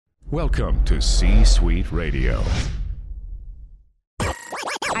Welcome to C-Suite Radio.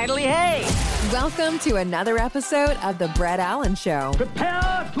 Idly hey! Welcome to another episode of The Brett Allen Show,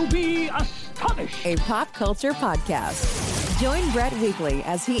 Prepare to be astonished! a pop culture podcast. Join Brett weekly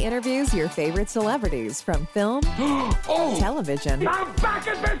as he interviews your favorite celebrities from film, television, I'm back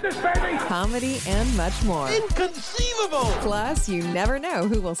in business, baby! comedy, and much more. Inconceivable! Plus, you never know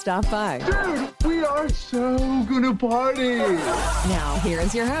who will stop by. Dude, we are so gonna party! Now, here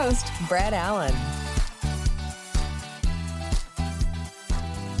is your host, Brett Allen.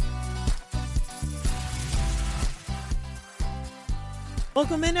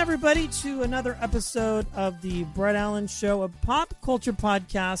 Welcome in, everybody, to another episode of the Brett Allen Show, a pop culture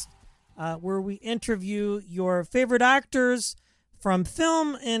podcast where we interview your favorite actors from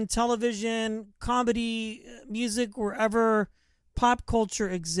film and television, comedy, music, wherever pop culture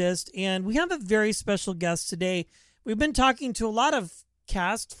exists. And we have a very special guest today. We've been talking to a lot of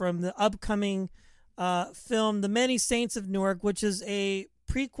cast from the upcoming film, The Many Saints of Newark, which is a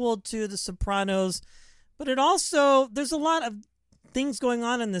prequel to The Sopranos. But it also, there's a lot of things going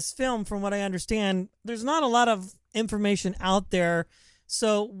on in this film. From what I understand, there's not a lot of information out there.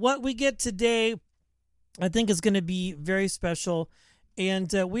 So what we get today, I think, is going to be very special. And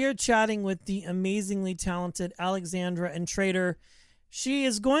we are chatting with the amazingly talented Alexandra Intrator. She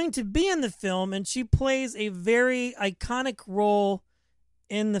is going to be in the film, and she plays a very iconic role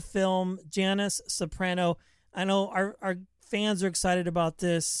in the film, Janice Soprano. I know our fans are excited about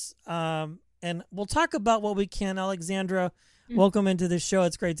this, and we'll talk about what we can. Alexandra, welcome into the show.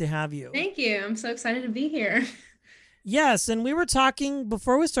 It's great to have you. Thank you. I'm so excited to be here. Yes, and we were talking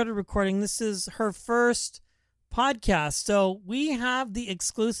before we started recording. This is her first podcast, so we have the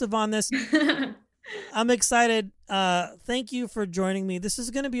exclusive on this. I'm excited. Thank you for joining me. This is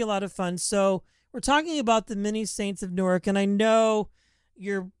going to be a lot of fun. So we're talking about the Many Saints of Newark, and I know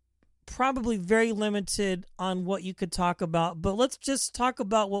you're probably very limited on what you could talk about, but let's just talk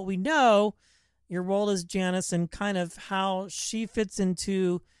about what we know. Your role as Janice and kind of how she fits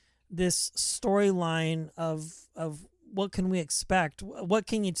into this storyline of what can we expect? What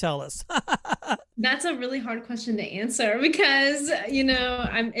can you tell us? That's a really hard question to answer because,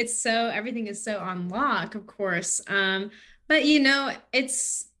 everything is so on lock, of course. But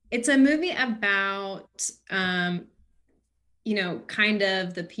it's a movie about, kind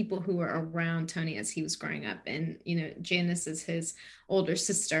of the people who were around Tony as he was growing up. And, Janice is his older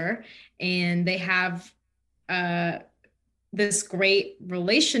sister, and they have this great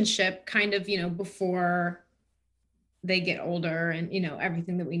relationship kind of, before they get older and,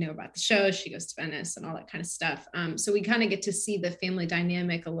 everything that we know about the show. She goes to Venice and all that kind of stuff. So we kind of get to see the family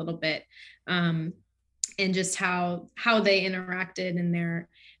dynamic a little bit, and just how they interacted in their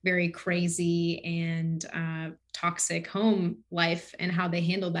very crazy and toxic home life and how they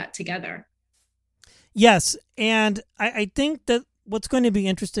handled that together. Yes. And I think that what's going to be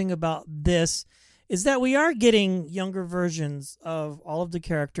interesting about this is that we are getting younger versions of all of the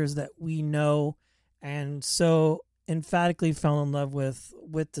characters that we know and so emphatically fell in love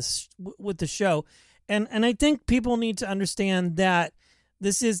with the show. And I think people need to understand that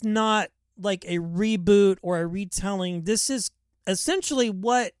this is not like a reboot or a retelling. This is essentially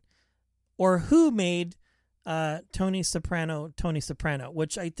what or who made Tony Soprano,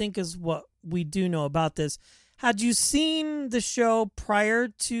 which I think is what we do know about this. Had you seen the show prior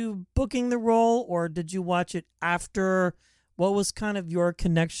to booking the role, or did you watch it after? What was kind of your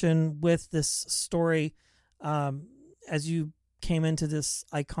connection with this story as you came into this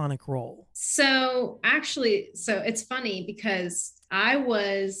iconic role? So it's funny because I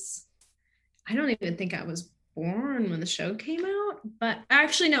don't even think I was born when the show came out, but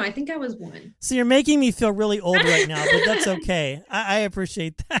actually, no, I think I was one. So you're making me feel really old right now, but that's okay. I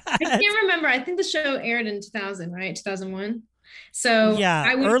appreciate that. I can't remember. I think the show aired in 2000, right? 2001. So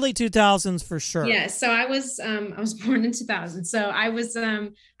yeah, early 2000s for sure. Yeah. So I was born in 2000. So I was a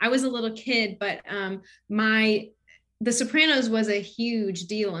little kid, but The Sopranos was a huge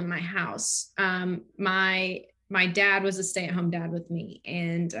deal in my house. My dad was a stay-at-home dad with me,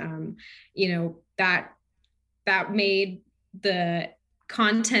 and that made the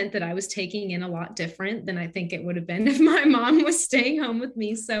content that I was taking in a lot different than I think it would have been if my mom was staying home with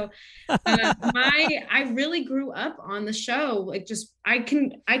me. So I really grew up on the show. Like, just I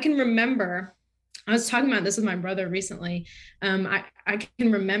can remember. I was talking about this with my brother recently. I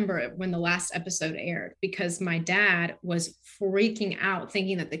can remember it when the last episode aired because my dad was freaking out,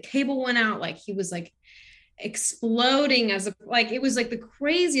 thinking that the cable went out. Like, he was like exploding it was like the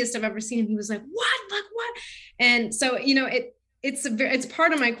craziest I've ever seen him. He was like, what? And so, it's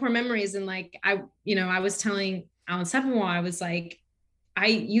part of my core memories. And like, I was telling Alan Sepinwall, I was like, I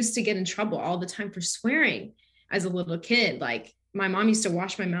used to get in trouble all the time for swearing as a little kid. Like my mom used to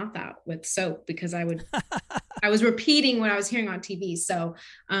wash my mouth out with soap because I was repeating what I was hearing on TV. So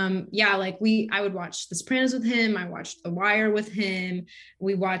yeah, like I would watch The Sopranos with him. I watched The Wire with him.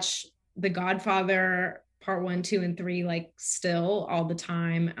 We watch The Godfather part 1, 2, and 3, like still all the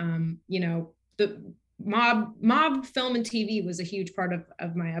time. You know, the mob film and TV was a huge part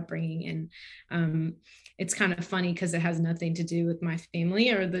of my upbringing. And it's kind of funny because it has nothing to do with my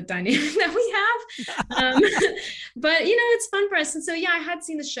family or the dynamic that we have. But you know, it's fun for us. And so, yeah, I had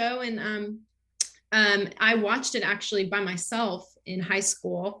seen the show, and I watched it actually by myself in high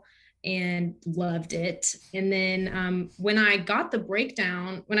school and loved it. And then when I got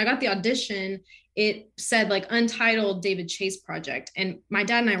the audition, it said like Untitled David Chase Project. And my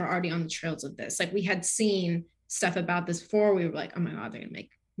dad and I were already on the trails of this. Like we had seen stuff about this before. We were like, oh my God, they're gonna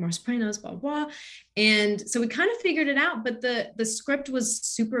make more Sopranos, blah, blah. And so we kind of figured it out, but the script was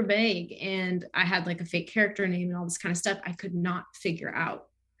super vague, and I had like a fake character name and all this kind of stuff. I could not figure out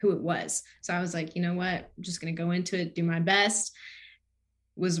who it was. So I was like, you know what? I'm just going to go into it, do my best.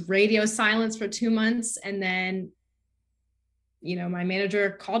 Was radio silence for 2 months. And then, you know, my manager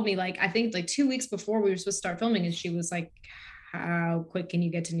called me like, I think like 2 weeks before we were supposed to start filming. And she was like, how quick can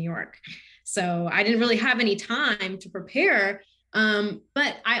you get to New York? So I didn't really have any time to prepare.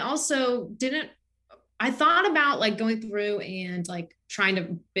 But I also I thought about like going through and like trying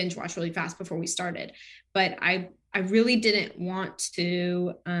to binge watch really fast before we started. But I really didn't want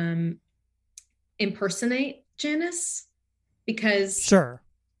to impersonate Janice, because Sure.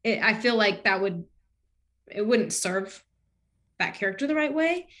 I feel like it wouldn't serve that character the right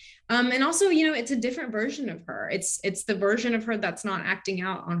way. And also, you know, it's a different version of her. It's the version of her that's not acting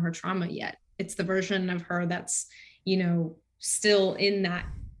out on her trauma yet. It's the version of her that's, you know, still in that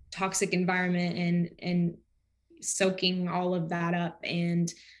toxic environment and soaking all of that up.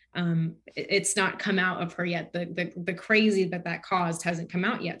 And it's not come out of her yet. The crazy that caused hasn't come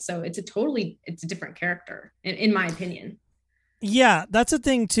out yet. So it's a different character in my opinion. Yeah, that's a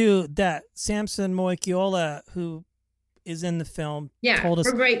thing too, that Samson Moekiola, who is in the film, told us.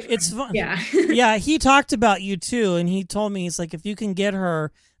 We're great. It's fun. Yeah. Yeah, he talked about you too, and he told me, he's like, if you can get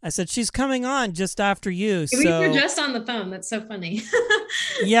her, I said, she's coming on just after you. We were just on the phone. That's so funny.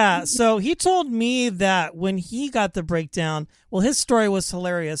 Yeah, so he told me that when he got the breakdown, well, his story was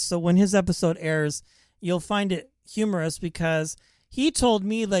hilarious. So when his episode airs, you'll find it humorous, because he told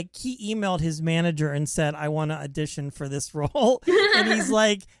me like he emailed his manager and said, I want to audition for this role. And he's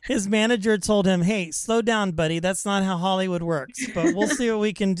like, his manager told him, hey, slow down, buddy. That's not how Hollywood works, but we'll see what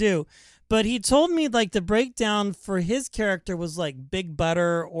we can do. But he told me like the breakdown for his character was like Big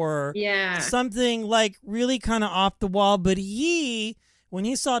Butter or something like really kind of off the wall. But when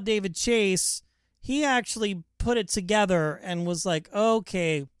he saw David Chase, he actually put it together and was like,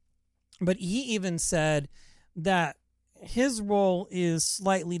 okay. But he even said that his role is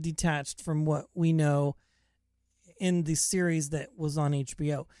slightly detached from what we know in the series that was on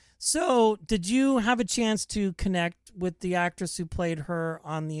HBO. So did you have a chance to connect with the actress who played her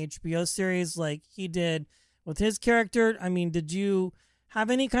on the HBO series like he did with his character? I mean, did you have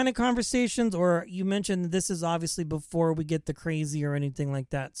any kind of conversations, or you mentioned that this is obviously before we get the crazy or anything like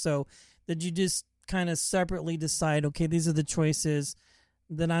that. So did you just kind of separately decide, okay, these are the choices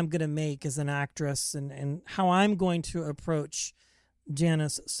that I'm going to make as an actress and how I'm going to approach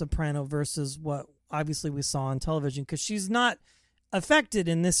Janice Soprano versus what obviously we saw on television? Because she's not affected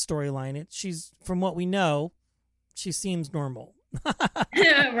in this storyline. She's, from what we know, she seems normal.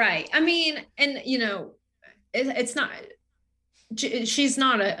 Right. I mean, and you know, it's not, she's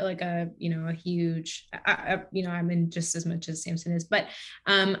not a huge, I'm in just as much as Samson is, but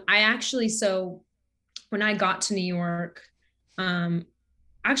I actually, so when I got to New York,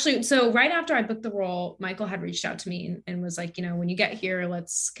 so right after I booked the role, Michael had reached out to me and was like, you know, when you get here,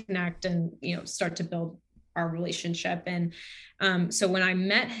 let's connect and, you know, start to build our relationship. And so when I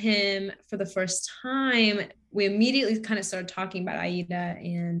met him for the first time, we immediately kind of started talking about Aida.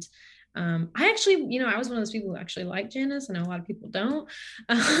 And I actually, you know, I was one of those people who actually like Janice. I know a lot of people don't.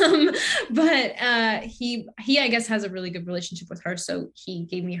 But he, I guess, has a really good relationship with her. So he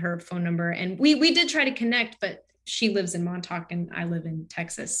gave me her phone number, and we did try to connect, but she lives in Montauk and I live in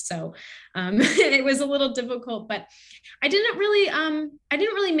Texas. So it was a little difficult, but I didn't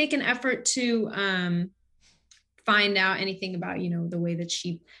really make an effort to find out anything about, you know, the way that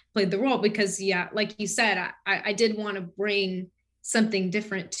she played the role, because like you said, I did want to bring something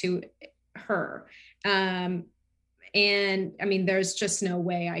different to her. And I mean, there's just no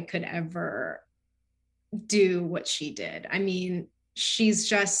way I could ever do what she did. I mean, she's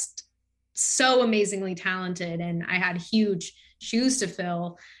just so amazingly talented, and I had huge shoes to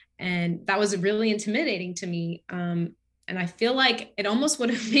fill. And that was really intimidating to me. And I feel like it almost would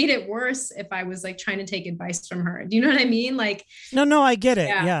have made it worse if I was like trying to take advice from her. Do you know what I mean? Like, no, I get it.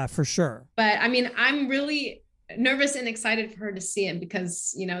 Yeah, for sure. But I mean, I'm really nervous and excited for her to see it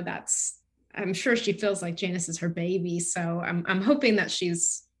because, you know, I'm sure she feels like Janice is her baby. So I'm hoping that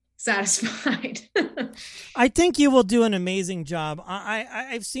she's satisfied. I think you will do an amazing job.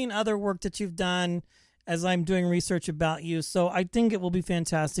 I've seen other work that you've done as I'm doing research about you. So I think it will be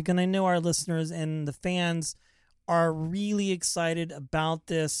fantastic. And I know our listeners and the fans are really excited about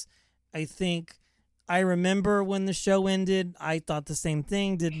this. I remember when the show ended, I thought the same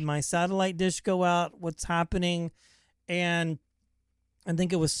thing. Did my satellite dish go out? What's happening? And I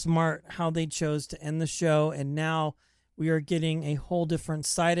think it was smart how they chose to end the show. And now we are getting a whole different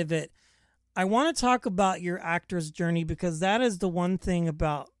side of it. I want to talk about your actor's journey because that is the one thing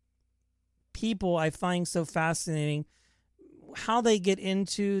about people I find so fascinating, how they get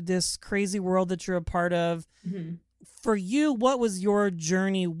into this crazy world that you're a part of. Mm-hmm. For you, what was your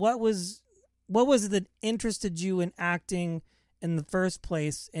journey? What was it that interested you in acting in the first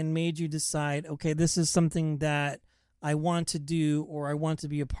place and made you decide, okay, this is something that I want to do or I want to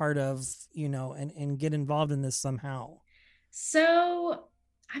be a part of, you know, and get involved in this somehow? So,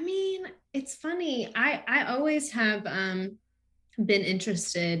 I mean, it's funny. I always have been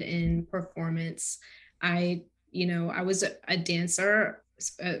interested in performance. I was a dancer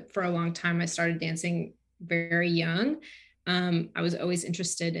for a long time. I started dancing very young. I was always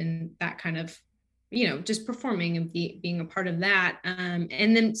interested in that kind of, you know, just performing and being a part of that.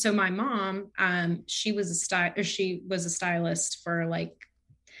 And then, so my mom, she was a stylist for like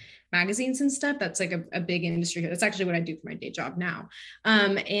magazines and stuff. That's like a big industry here. That's actually what I do for my day job now.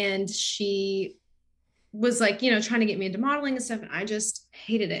 And she was like, you know, trying to get me into modeling and stuff. And I just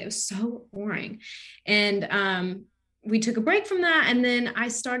hated it. It was so boring. And, we took a break from that. And then I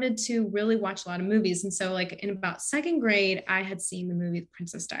started to really watch a lot of movies. And so like in about second grade, I had seen the movie The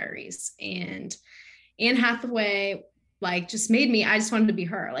Princess Diaries, and Anne Hathaway like just made me, I just wanted to be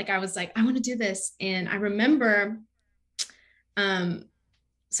her. Like, I was like, I want to do this. And I remember,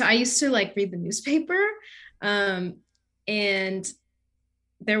 so I used to like read the newspaper. And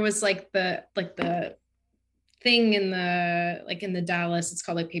there was like the thing in the Dallas, it's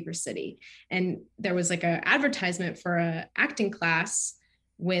called like Paper City. And there was like a advertisement for a acting class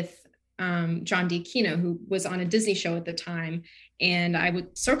with John D. Kino, who was on a Disney show at the time. And I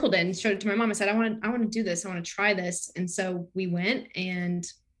circled it and showed it to my mom. I said, I want to do this. I want to try this. And so we went, and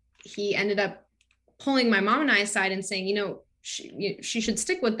he ended up pulling my mom and I aside and saying, you know, she should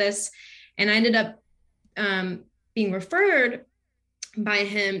stick with this. And I ended up being referred by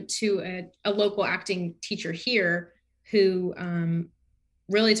him to a local acting teacher here who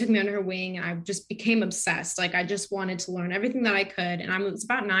really took me under her wing. And I just became obsessed. Like, I just wanted to learn everything that I could. And I was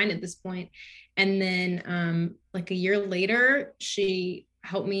about 9 at this point. And then like a year later, she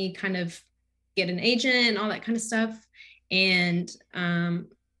helped me kind of get an agent and all that kind of stuff. And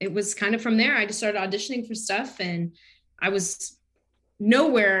it was kind of from there, I just started auditioning for stuff, and I was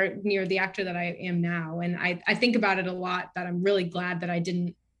nowhere near the actor that I am now. And I think about it a lot, that I'm really glad that I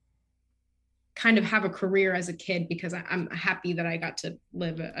didn't kind of have a career as a kid, because I'm happy that I got to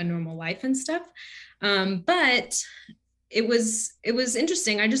live a normal life and stuff. But it was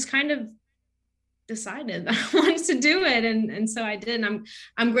interesting. I just kind of decided that I wanted to do it. And so I did. And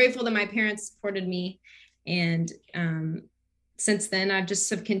I'm grateful that my parents supported me. And since then, I've just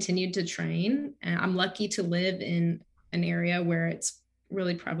have continued to train. And I'm lucky to live in an area where it's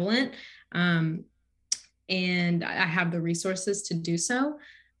really prevalent. And I have the resources to do so.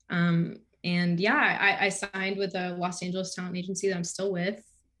 And yeah, I signed with a Los Angeles talent agency that I'm still with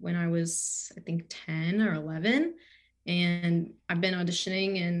when I was, I think, 10 or 11. And I've been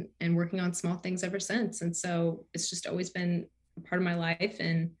auditioning and working on small things ever since. And so it's just always been a part of my life,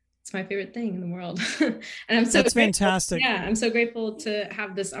 and it's my favorite thing in the world. And I'm so That's fantastic. Yeah, I'm so grateful to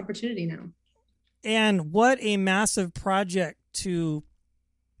have this opportunity now. And what a massive project to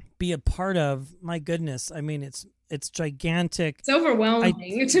be a part of. My goodness. I mean, it's gigantic. It's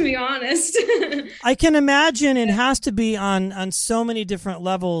overwhelming, to be honest. I can imagine it has to be on so many different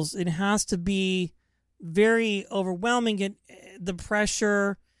levels. It has to be very overwhelming. The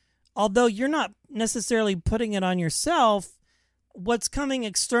pressure, although you're not necessarily putting it on yourself, what's coming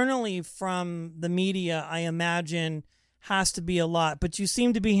externally from the media, I imagine, has to be a lot. But you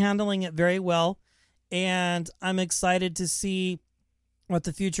seem to be handling it very well. And I'm excited to see what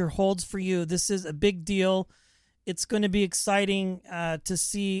the future holds for you. This is a big deal. It's going to be exciting to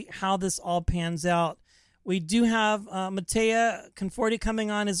see how this all pans out. We do have Matea Conforti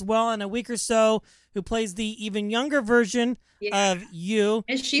coming on as well in a week or so, who plays the even younger version of you.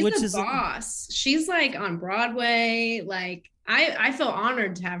 And she's the boss. She's like on Broadway. Like I feel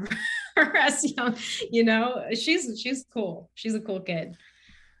honored to have her as young, she's cool. She's a cool kid.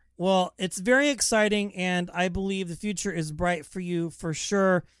 Well, it's very exciting, and I believe the future is bright for you for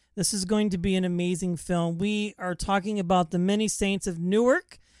sure. This is going to be an amazing film. We are talking about The Many Saints of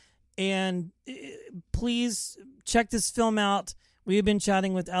Newark, and please check this film out. We have been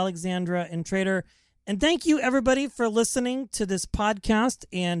chatting with Alexandra Intrator. And thank you, everybody, for listening to this podcast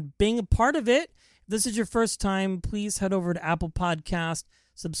and being a part of it. If this is your first time, please head over to Apple Podcast,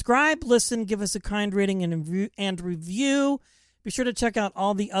 subscribe, listen, give us a kind rating and review. Be sure to check out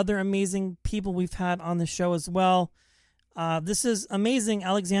all the other amazing people we've had on the show as well. This is amazing.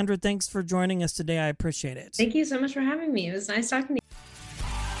 Alexandra, thanks for joining us today. I appreciate it. Thank you so much for having me. It was nice talking to you.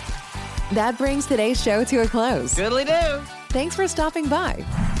 That brings today's show to a close. Goodly do. Thanks for stopping by.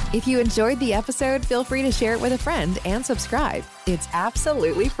 If you enjoyed the episode, feel free to share it with a friend and subscribe. It's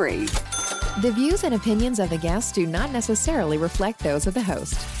absolutely free. The views and opinions of the guests do not necessarily reflect those of the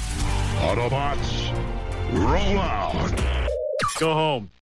host. Autobots, roll out. Go home.